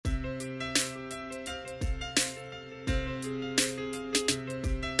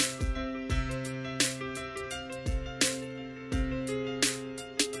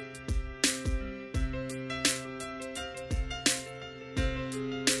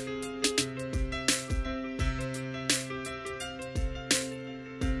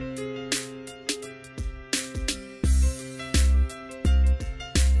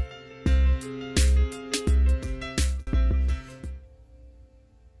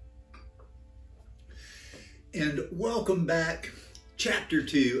And welcome back, Chapter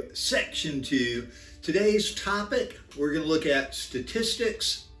 2, Section 2. Today's topic, we're going to look at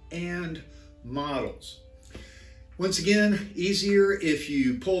statistics and models. Once again, easier if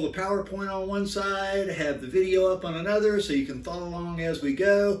you pull the PowerPoint on one side, have the video up on another so you can follow along as we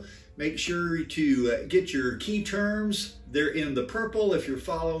go. Make sure to get your key terms. They're in the purple if you're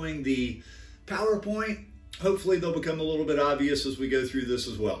following the PowerPoint. Hopefully they'll become a little bit obvious as we go through this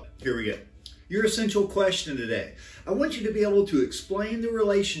as well. Here we go. Your essential question today. I want you to be able to explain the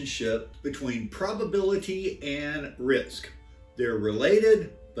relationship between probability and risk. They're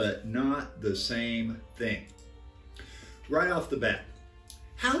related, but not the same thing. Right off the bat,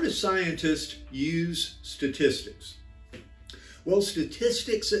 how do scientists use statistics? Well,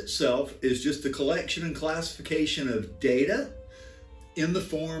 statistics itself is just the collection and classification of data in the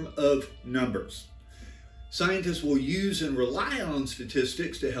form of numbers. Scientists will use and rely on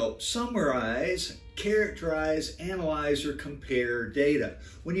statistics to help summarize, characterize, analyze, or compare data.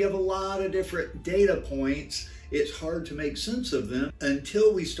 When you have a lot of different data points, it's hard to make sense of them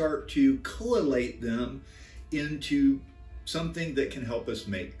until we start to collate them into something that can help us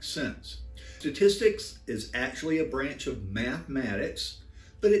make sense. Statistics is actually a branch of mathematics,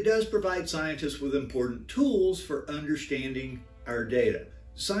 but it does provide scientists with important tools for understanding our data.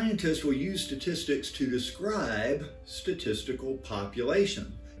 Scientists will use statistics to describe statistical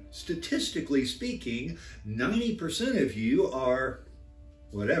population. Statistically speaking, 90% of you are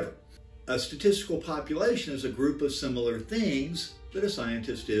whatever. A statistical population is a group of similar things that a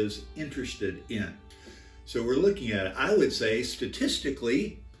scientist is interested in. So we're looking at it. I would say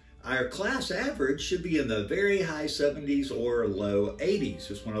statistically, our class average should be in the very high 70s or low 80s.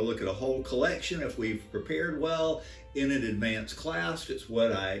 Just when I look at a whole collection, if we've prepared well in an advanced class, it's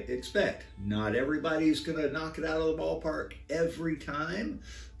what I expect. Not everybody's gonna knock it out of the ballpark every time,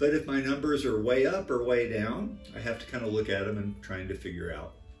 but if my numbers are way up or way down, I have to kind of look at them and trying to figure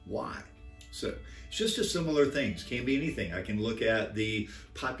out why. So it's just a similar things, can be anything. I can look at the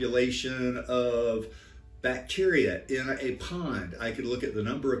population of bacteria in a pond. I could look at the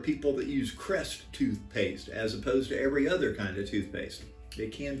number of people that use Crest toothpaste as opposed to every other kind of toothpaste.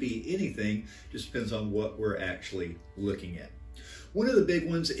 It can be anything, just depends on what we're actually looking at. One of the big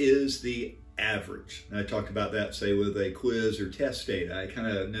ones is the average. And I talked about that, say, with a quiz or test data. I kind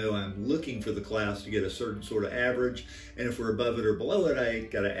of know I'm looking for the class to get a certain sort of average, and if we're above it or below it, I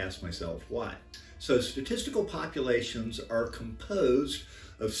got to ask myself why. So statistical populations are composed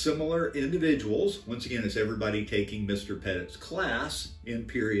of similar individuals. Once again, it's everybody taking Mr. Pettit's class in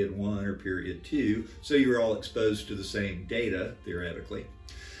period 1 or period 2, so you're all exposed to the same data, theoretically.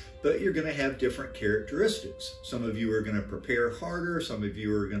 But you're going to have different characteristics. Some of you are going to prepare harder, some of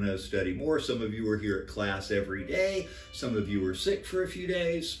you are going to study more, some of you are here at class every day, some of you are sick for a few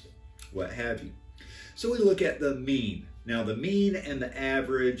days, what have you. So we look at the mean. Now the mean and the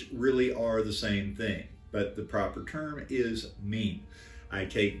average really are the same thing, but the proper term is mean. I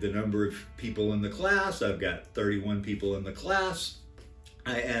take the number of people in the class, I've got 31 people in the class,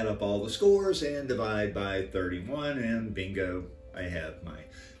 I add up all the scores and divide by 31 and bingo, I have my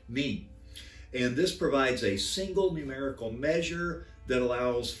mean. And this provides a single numerical measure that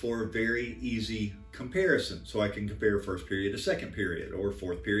allows for very easy comparison. So I can compare first period to second period or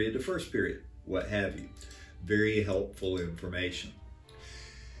fourth period to first period, what have you. Very helpful information.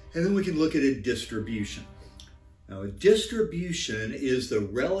 And then we can look at a distribution. Now, a distribution is the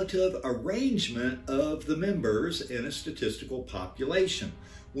relative arrangement of the members in a statistical population.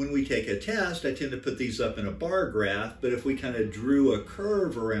 When we take a test, I tend to put these up in a bar graph, but if we kind of drew a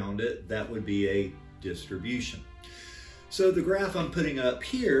curve around it, that would be a distribution. So the graph I'm putting up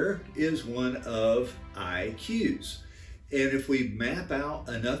here is one of IQs. And if we map out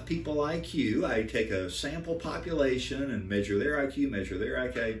enough people IQ, I take a sample population and measure their IQ, measure their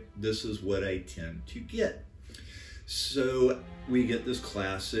IQ. This is what I tend to get. So we get this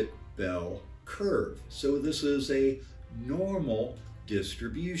classic bell curve. So this is a normal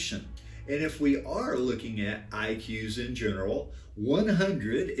distribution. And if we are looking at IQs in general,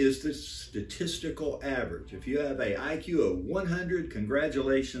 100 is the statistical average. If you have a IQ of 100,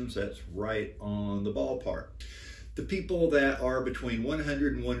 congratulations, that's right on the ballpark. The people that are between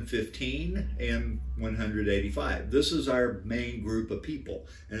 100 and 115 and 185, this is our main group of people.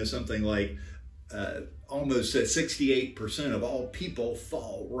 And it's something like almost 68% of all people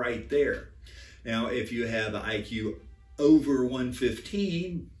fall right there. Now, if you have an IQ over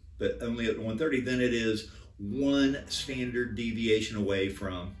 115, but only at 130, then it is one standard deviation away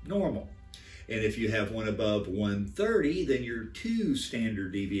from normal. And if you have one above 130, then you're 2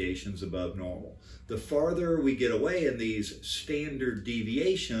 standard deviations above normal. The farther we get away in these standard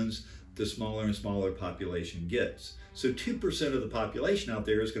deviations, the smaller and smaller population gets. So 2% of the population out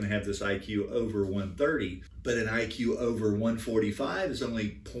there is going to have this IQ over 130, but an IQ over 145 is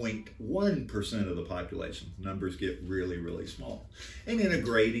only 0.1% of the population. The numbers get really, really small. And in a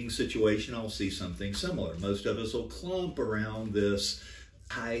grading situation, I'll see something similar. Most of us will clump around this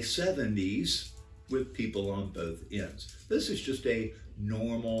high 70s with people on both ends. This is just a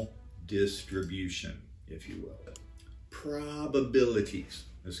normal distribution, if you will. Probabilities.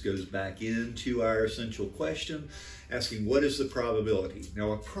 This goes back into our essential question, asking what is the probability?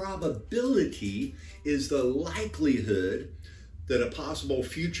 Now, a probability is the likelihood that a possible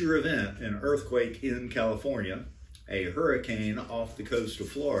future event, an earthquake in California, a hurricane off the coast of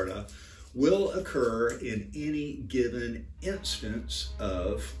Florida, will occur in any given instance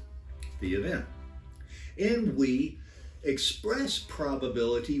of the event. And we express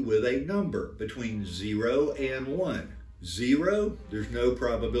probability with a number between 0 and 1. 0, there's no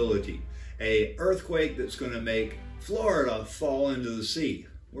probability. An earthquake that's going to make Florida fall into the sea.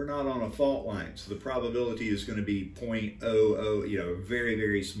 We're not on a fault line, so the probability is going to be 0.00, a very,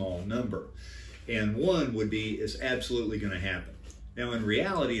 very small number. And 1 would be, it's absolutely going to happen. Now in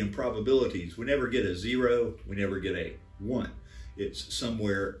reality and probabilities, we never get a 0, we never get a 1. It's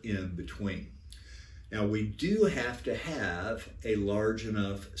somewhere in between. Now we do have to have a large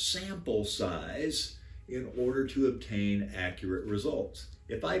enough sample size in order to obtain accurate results.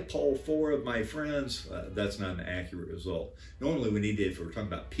 If I poll 4 of my friends, that's not an accurate result. Normally we need to, if we're talking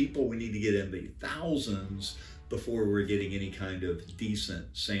about people, we need to get in the thousands before we're getting any kind of decent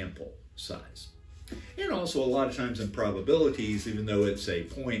sample size. And also a lot of times in probabilities, even though it's a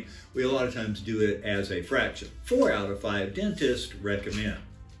point, we a lot of times do it as a fraction. 4 out of 5 dentists recommend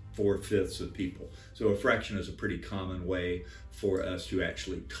 4/5 of people. So a fraction is a pretty common way for us to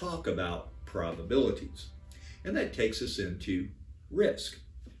actually talk about probabilities. And that takes us into risk.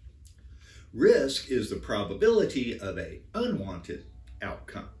 Risk is the probability of an unwanted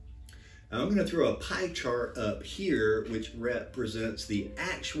outcome. Now I'm going to throw a pie chart up here which represents the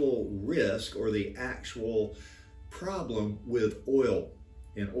actual risk or the actual problem with oil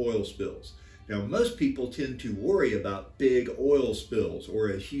and oil spills. Now, most people tend to worry about big oil spills or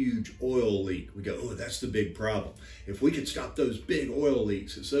a huge oil leak. We go, oh, that's the big problem. If we could stop those big oil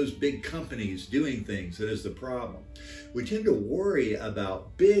leaks, it's those big companies doing things that is the problem. We tend to worry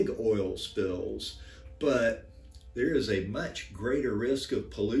about big oil spills, but there is a much greater risk of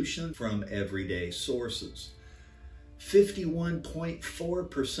pollution from everyday sources.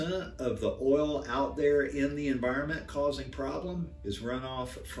 51.4% of the oil out there in the environment causing problem is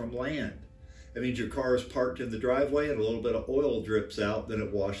runoff from land. That means your car is parked in the driveway and a little bit of oil drips out, then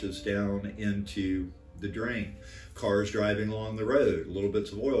it washes down into the drain. Cars driving along the road, little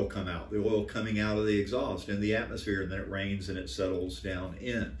bits of oil come out. The oil coming out of the exhaust in the atmosphere, and then it rains and it settles down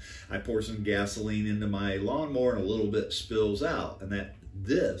in. I pour some gasoline into my lawnmower and a little bit spills out, and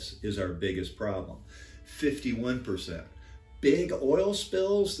this is our biggest problem. 51%. Big oil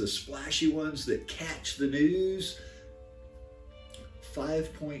spills, the splashy ones that catch the news,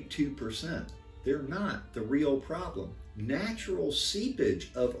 5.2%. They're not the real problem. Natural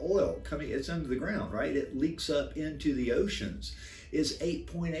seepage of oil it's under the ground, right? It leaks up into the oceans is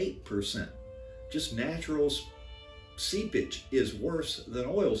 8.8%. Just natural seepage is worse than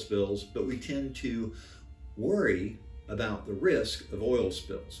oil spills, but we tend to worry about the risk of oil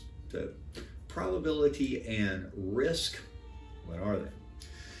spills. So probability and risk, what are they?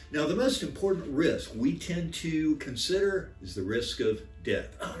 Now, the most important risk we tend to consider is the risk of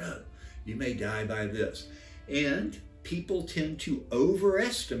death. Oh no, you may die by this. And people tend to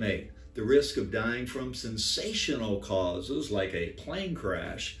overestimate the risk of dying from sensational causes like a plane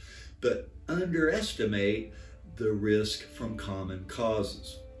crash, but underestimate the risk from common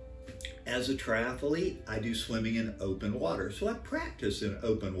causes. As a triathlete, I do swimming in open water, so I practice in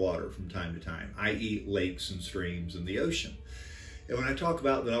open water from time to time, i.e. lakes and streams and the ocean. And when I talk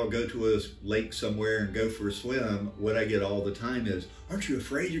about that I'll go to a lake somewhere and go for a swim, what I get all the time is, aren't you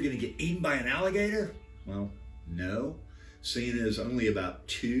afraid you're going to get eaten by an alligator? Well, no. Seeing as only about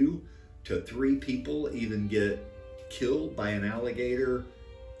 2 to 3 people even get killed by an alligator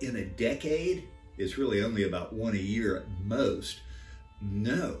in a decade, it's really only about 1 a year at most.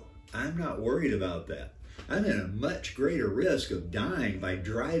 No, I'm not worried about that. I'm at a much greater risk of dying by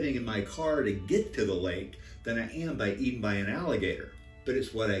driving in my car to get to the lake than I am by eaten by an alligator. But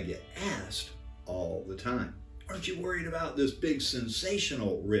it's what I get asked all the time. Aren't you worried about this big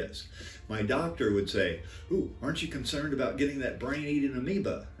sensational risk? My doctor would say, ooh, aren't you concerned about getting that brain-eating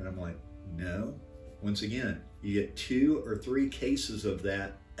amoeba? And I'm like, no. Once again, you get 2 or 3 cases of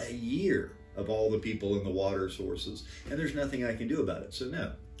that a year of all the people in the water sources, and there's nothing I can do about it. So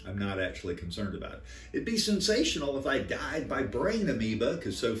no, I'm not actually concerned about it. It'd be sensational if I died by brain amoeba,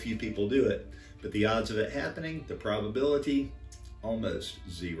 because so few people do it. But the odds of it happening, the probability, almost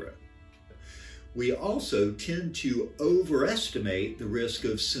zero. We also tend to overestimate the risk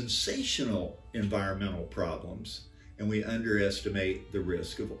of sensational environmental problems, and we underestimate the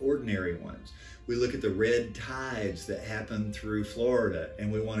risk of ordinary ones. We look at the red tides that happen through Florida,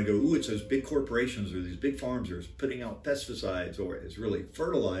 and we want to go, ooh, it's those big corporations or these big farms that are putting out pesticides, or it's really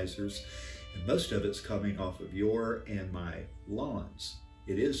fertilizers, and most of it's coming off of your and my lawns.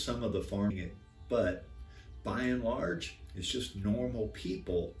 It is some of the farming, but by and large, it's just normal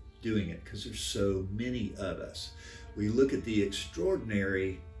people doing it because there's so many of us. We look at the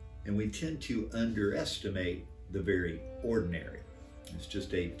extraordinary and we tend to underestimate the very ordinary. It's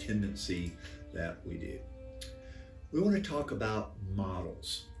just a tendency that we do. We want to talk about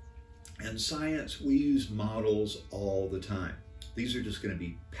models. In science, we use models all the time. These are just going to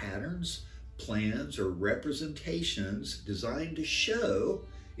be patterns, plans, or representations designed to show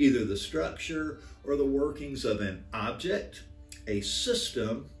either the structure or the workings of an object, a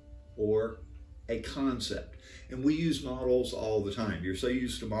system, or a concept. And we use models all the time. You're so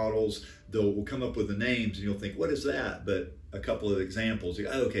used to models, we'll come up with the names and you'll think, what is that? But a couple of examples, you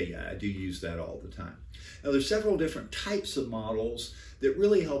go, okay, yeah, I do use that all the time. Now there's several different types of models that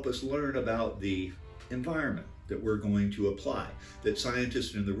really help us learn about the environment that we're going to apply, that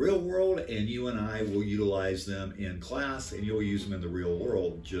scientists in the real world and you and I will utilize them in class, and you'll use them in the real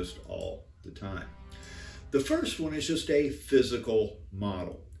world just all the time. The first one is just a physical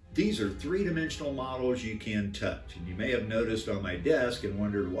model. These are three-dimensional models you can touch. And you may have noticed on my desk and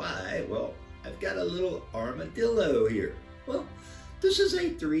wondered why. Well, I've got a little armadillo here. Well, this is a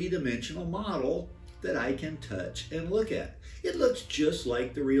three-dimensional model that I can touch and look at. It looks just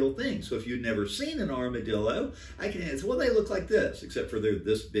like the real thing. So if you've never seen an armadillo, I can answer, well, they look like this, except for they're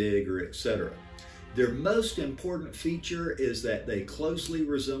this big or etc. Their most important feature is that they closely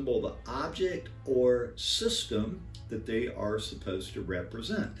resemble the object or system that they are supposed to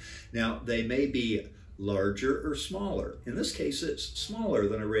represent. Now, they may be larger or smaller. In this case, it's smaller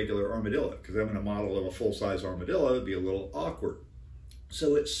than a regular armadillo, because I'm in a model of a full-size armadillo, it'd be a little awkward.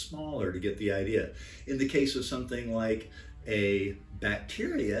 So it's smaller to get the idea. In the case of something like a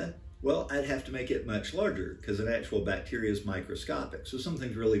bacteria, well, I'd have to make it much larger because an actual bacteria is microscopic. So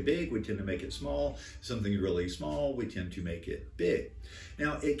something's really big, we tend to make it small. Something really small, we tend to make it big.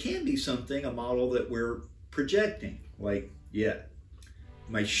 Now, it can be something, a model that we're projecting, like, yeah,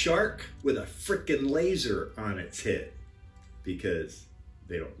 my shark with a frickin' laser on its head, because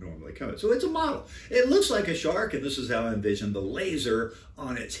they don't normally come. So it's a model. It looks like a shark, and this is how I envision the laser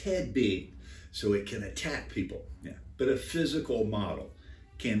on its head being, so it can attack people. Yeah, but a physical model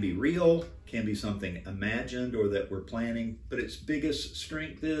can be real, can be something imagined or that we're planning, but its biggest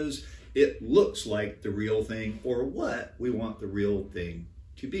strength is it looks like the real thing or what we want the real thing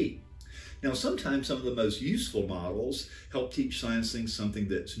to be. Now, sometimes some of the most useful models help teach science things something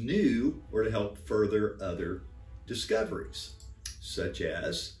that's new or to help further other discoveries, such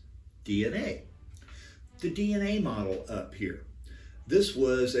as DNA. The DNA model up here. This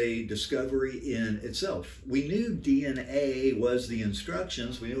was a discovery in itself. We knew DNA was the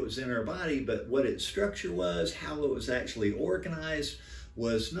instructions, we knew it was in our body, but what its structure was, how it was actually organized,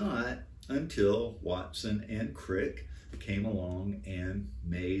 was not until Watson and Crick came along and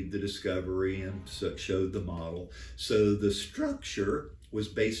made the discovery and showed the model. So the structure was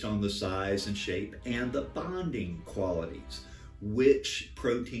based on the size and shape and the bonding qualities, which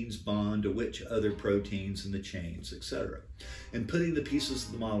proteins bond to which other proteins in the chains, etc. And putting the pieces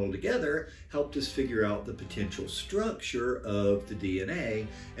of the model together helped us figure out the potential structure of the DNA,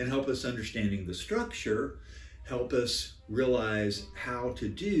 and help us understanding the structure, help us realize how to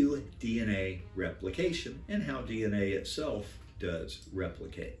do DNA replication and how DNA itself does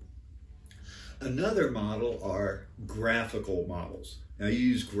replicate. Another model are graphical models. Now, you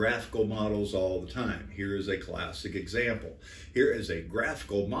use graphical models all the time. Here is a classic example. Here is a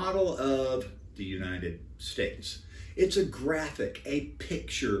graphical model of the United States. It's a graphic, a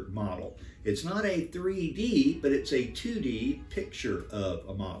picture model. It's not a 3D, but it's a 2D picture of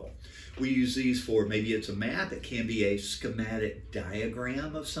a model. We use these for, maybe it's a map, it can be a schematic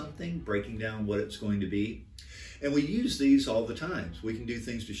diagram of something, breaking down what it's going to be. And we use these all the time. We can do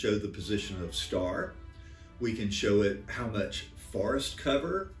things to show the position of a star. We can show it how much forest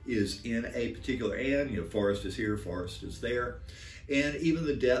cover is in a particular area. You know, forest is here, forest is there. And even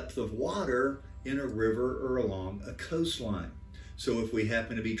the depth of water in a river or along a coastline. So if we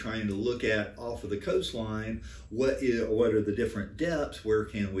happen to be trying to look at off of the coastline, what are the different depths, where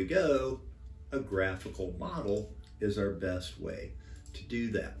can we go? a graphical model is our best way to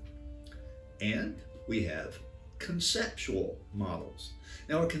do that. And we have conceptual models.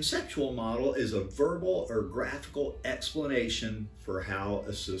 Now, a conceptual model is a verbal or graphical explanation for how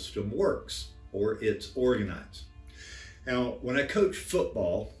a system works or it's organized. Now, when I coached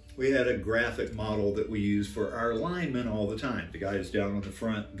football, we had a graphic model that we used for our linemen all the time. The guy is down on the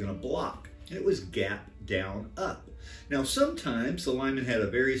front gonna block. And it was gap down up. Now, sometimes the lineman had a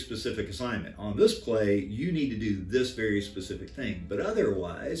very specific assignment. On this play, you need to do this very specific thing. But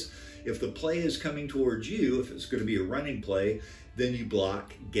otherwise, if the play is coming towards you, if it's going to be a running play, then you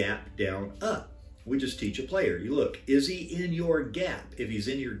block gap down up. We just teach a player. You look, is he in your gap? If he's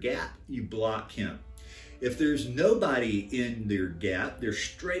in your gap, you block him. If there's nobody in their gap, they're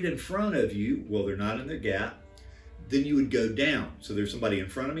straight in front of you, well, they're not in their gap, then you would go down. So there's somebody in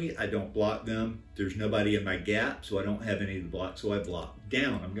front of me, I don't block them. There's nobody in my gap, so I don't have any of the blocks, so I block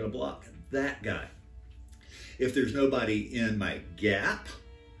down. I'm gonna block that guy. If there's nobody in my gap,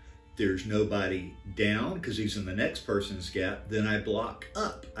 there's nobody down because he's in the next person's gap, then I block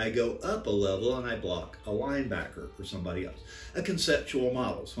up. I go up a level and I block a linebacker or somebody else. A conceptual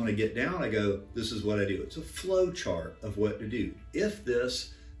model. So when I get down, I go, this is what I do. It's a flow chart of what to do. If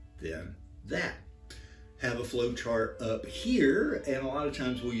this, then that. Have a flow chart up here, and a lot of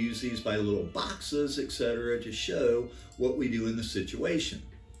times we'll use these by little boxes, etc., to show what we do in the situation.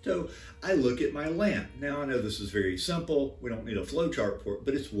 So I look at my lamp. Now I know this is very simple. We don't need a flow chart for it,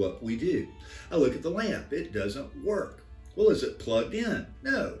 but it's what we do. I look at the lamp. It doesn't work. Well, is it plugged in?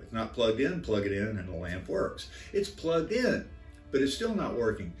 No, it's not plugged in. Plug it in and the lamp works. It's plugged in, but it's still not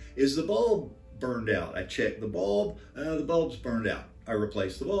working. Is the bulb burned out? I check the bulb. The bulb's burned out. I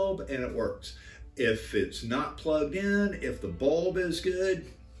replace the bulb and it works. If it's not plugged in, if the bulb is good,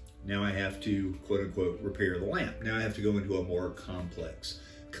 now I have to, quote unquote, repair the lamp. Now I have to go into a more complex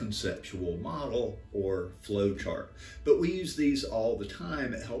conceptual model or flow chart. But we use these all the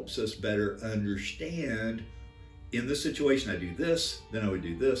time. It helps us better understand, in this situation, I do this, then I would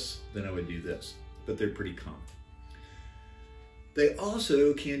do this, then I would do this. But they're pretty common. They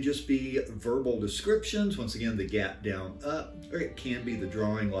also can just be verbal descriptions, once again, the gap down up, or it can be the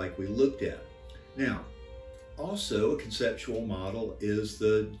drawing like we looked at. Now, also a conceptual model is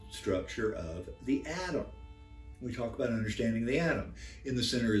the structure of the atom. We talk about understanding the atom. In the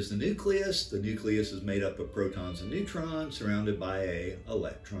center is the nucleus. The nucleus is made up of protons and neutrons surrounded by an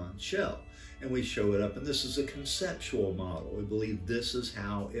electron shell. And we show it up, and this is a conceptual model. We believe this is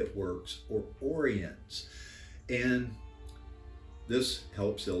how it works or orients. And this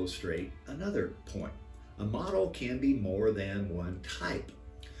helps illustrate another point. A model can be more than one type.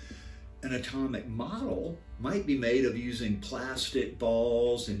 An atomic model might be made of using plastic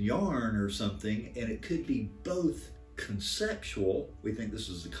balls and yarn or something, and it could be both conceptual, we think this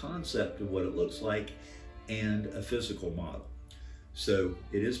is the concept of what it looks like, and a physical model. So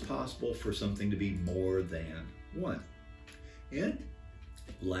it is possible for something to be more than one. And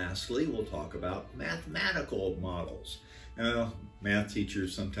lastly, we'll talk about mathematical models. Now, math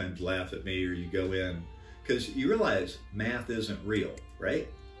teachers sometimes laugh at me, or you go in, because you realize math isn't real, right?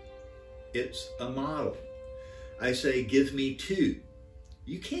 It's a model. I say, give me 2.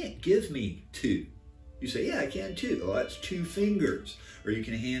 You can't give me 2. You say, yeah, I can 2. Oh, that's 2 fingers. Or you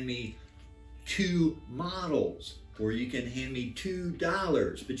can hand me 2 models. Or you can hand me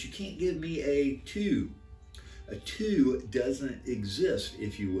 $2, but you can't give me a 2. A 2 doesn't exist,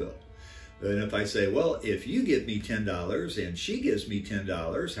 if you will. And if I say, well, if you give me $10 and she gives me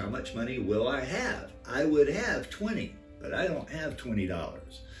 $10, how much money will I have? I would have 20, but I don't have $20.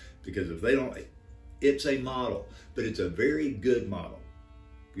 Because if they don't, it's a model, but it's a very good model.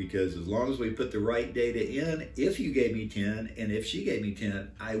 Because as long as we put the right data in, if you gave me 10 and if she gave me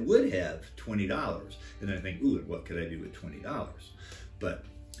 10, I would have $20. And I think, ooh, what could I do with $20? But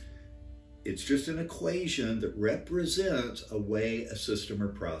it's just an equation that represents a way a system or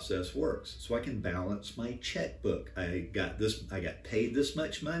process works. So I can balance my checkbook. I got paid this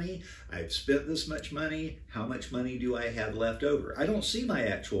much money. I've spent this much money. How much money do I have left over? I don't see my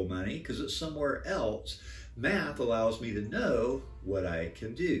actual money because it's somewhere else. Math allows me to know what I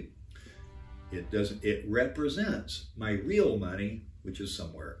can do. It represents my real money, which is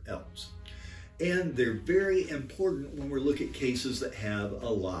somewhere else. And they're very important when we look at cases that have a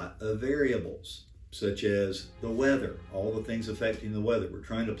lot of variables, such as the weather, all the things affecting the weather. We're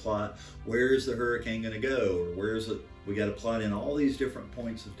trying to plot where is the hurricane going to go, or where is it? We got to plot in all these different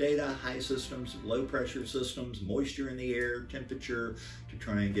points of data, high systems, low pressure systems, moisture in the air, temperature, to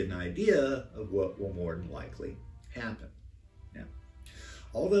try and get an idea of what will more than likely happen. Now,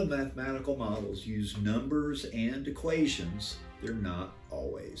 although mathematical models use numbers and equations, they're not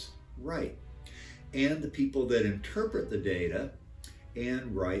always right. and the people that interpret the data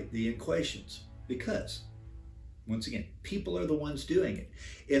and write the equations. Because, once again, people are the ones doing it.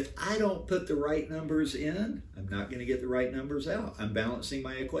 If I don't put the right numbers in, I'm not going to get the right numbers out. I'm balancing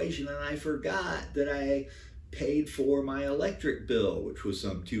my equation and I forgot that I paid for my electric bill, which was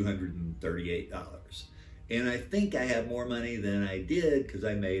some $238. And I think I have more money than I did because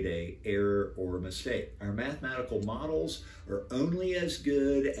I made an error or a mistake. Our mathematical models are only as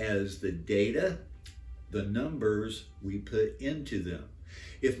good as the data, the numbers we put into them.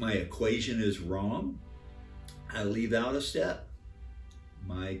 If my equation is wrong, I leave out a step,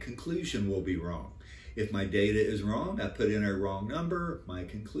 my conclusion will be wrong. If my data is wrong, I put in a wrong number, my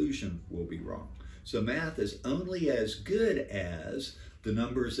conclusion will be wrong. So math is only as good as the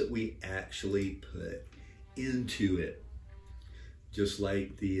numbers that we actually put into it. Just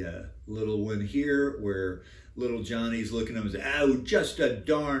like the little one here where little Johnny's looking at him and says, "Oh, just a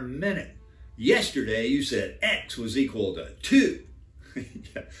darn minute. Yesterday you said X was equal to 2.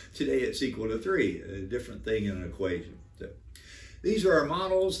 Yeah, today it's equal to 3, a different thing in an equation. So, these are our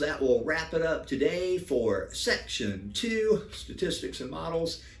models. That will wrap it up today for Section 2, Statistics and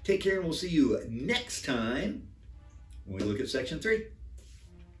Models. Take care and we'll see you next time when we look at Section 3.